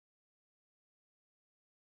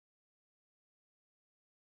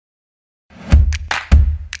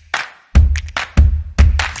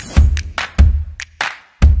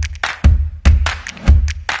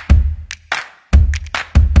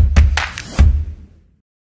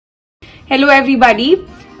Hello everybody,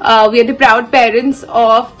 we are the proud parents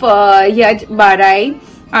of Yaj Barai.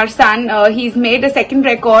 Our son, he's made a second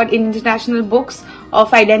record in international books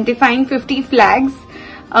of identifying 50 flags.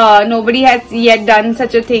 Nobody has yet done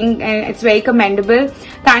such a thing and it's very commendable.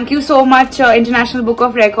 Thank you so much International Book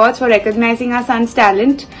of Records for recognizing our son's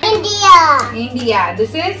talent. India.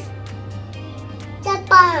 This is?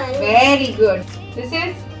 Japan. Very good. This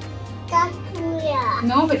is? South Korea.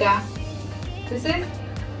 No beta. This is?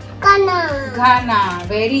 Ghana.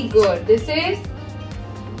 Very good. This is?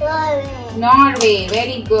 Norway.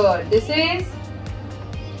 Very good. This is?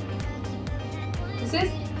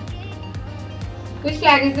 Which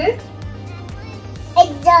flag is this?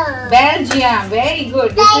 Belgium. Very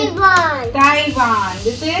good. This Taiwan.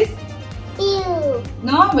 This is? Peru.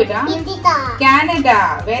 No beta.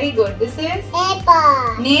 Canada. Very good. This is?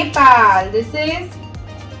 Nepal. This is?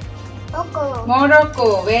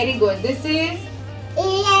 Morocco. Very good. This is?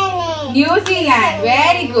 New Zealand.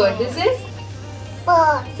 Very good. This is?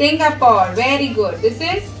 Singapore. Very good. This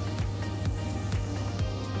is?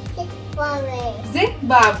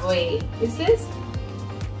 Zimbabwe. This is?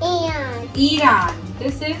 Iran.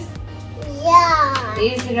 This is?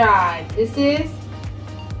 Israel. This is?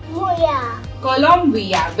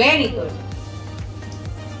 Colombia. Very good.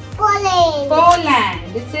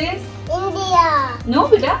 Poland. This is? India. No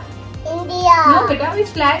beta. No beta. Which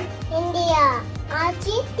flag? India.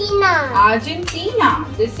 Argentina.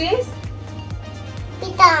 This is?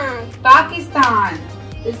 Pakistan.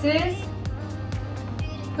 This is?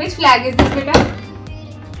 Which flag is this beta?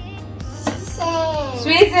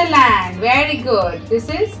 Switzerland. Very good. This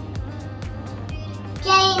is?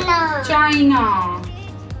 China.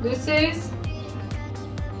 This is?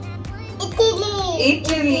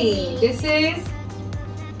 Italy. This is?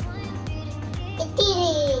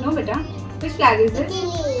 No beta. Which flag is this?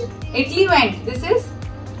 Italy went. This is?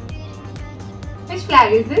 Which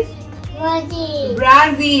flag is this?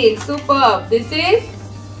 Brazil. Superb. This is?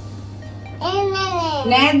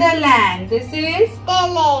 Netherlands. This is?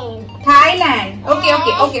 Thailand.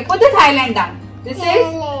 Okay. Put the Thailand down. This is?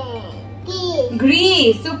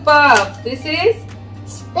 Greece. Superb. This is?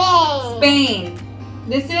 Spain.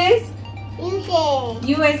 This is?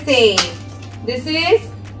 USA. This is?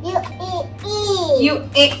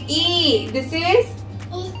 UAE. This is?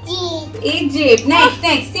 Egypt.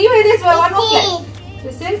 Next. See where this one more flag.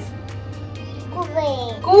 This is?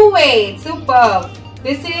 Kuwait. Superb.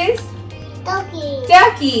 This is?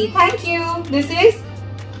 Turkey. Thank you. This is?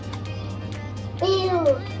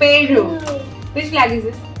 Peru. Which flag is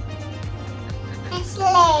this?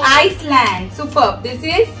 Iceland. Superb. This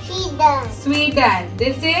is? Sweden.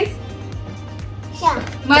 This is?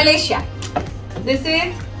 Malaysia. This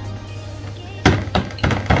is?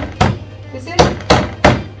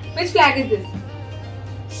 Which flag is this?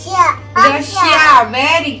 Russia.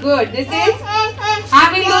 Very good. This is? I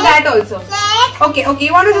will do that also. Okay.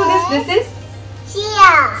 You want to do this? This is?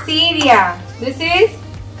 Syria. This is?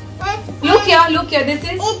 Look here. This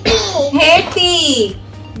is? Haiti.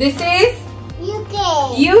 This is?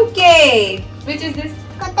 UK. Which is this?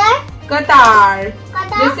 Qatar.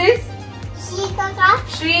 This is?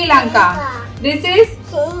 Sri Lanka. This is?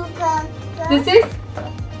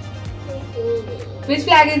 Which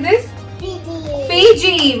flag is this?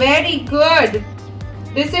 Fiji. Very good.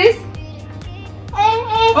 This is?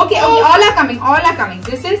 Okay. All are coming.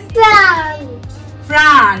 This is?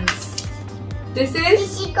 France. This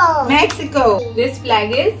is? Mexico. This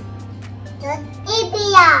flag is?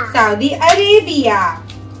 Saudi Arabia.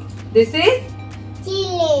 This is?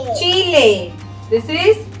 Chile. This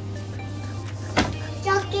is?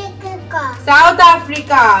 South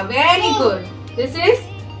Africa. Very good. This is?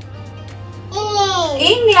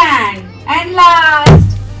 England. And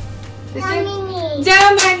last, this is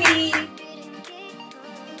Germany.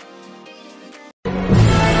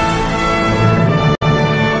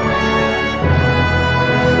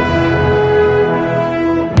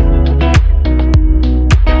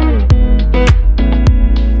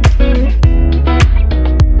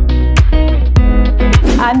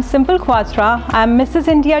 I'm Simple Quatra. I'm Mrs.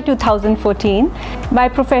 India 2014. By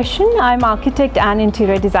profession, I'm architect and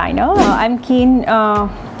interior designer. I'm keen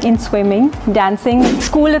in swimming, dancing.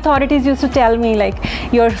 School authorities used to tell me like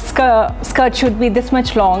your skirt should be this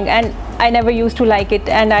much long, and I never used to like it,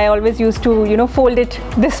 and I always used to fold it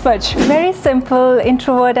this much. Very simple,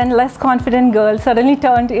 introvert and less confident girl suddenly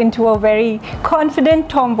turned into a very confident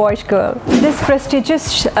tomboyish girl. This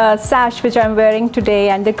prestigious sash which I'm wearing today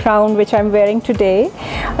and the crown which I'm wearing today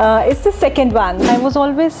is the second one. I was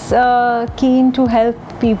always keen to help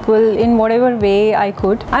people in whatever way I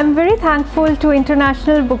could. I'm very thankful to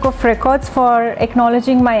International Book of Records for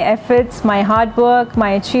acknowledging my efforts, my hard work,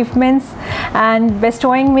 my achievements, and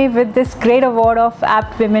bestowing me with this great award of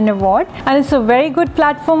Apt Women Award. And it's a very good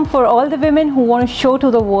platform for all the women who want to show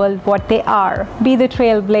to the world what they are. Be the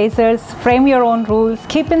trailblazers, frame your own rules,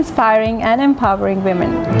 keep inspiring and empowering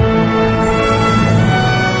women.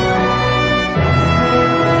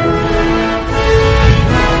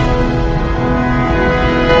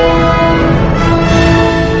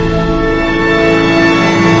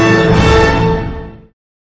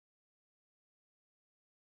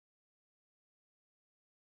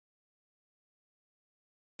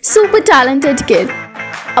 Super Talented Kid,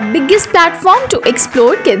 a biggest platform to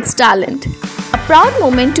explore kids' talent. A proud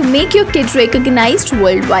moment to make your kid recognized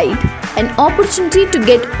worldwide. An opportunity to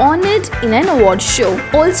get honored in an award show.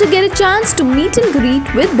 Also get a chance to meet and greet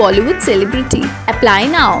with Bollywood celebrity. Apply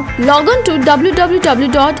now. Log on to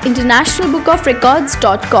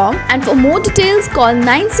www.internationalbookofrecords.com and for more details call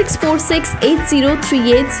 9646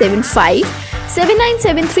 803875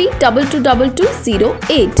 7973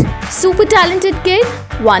 222208. Super Talented Kid,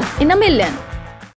 one in a million.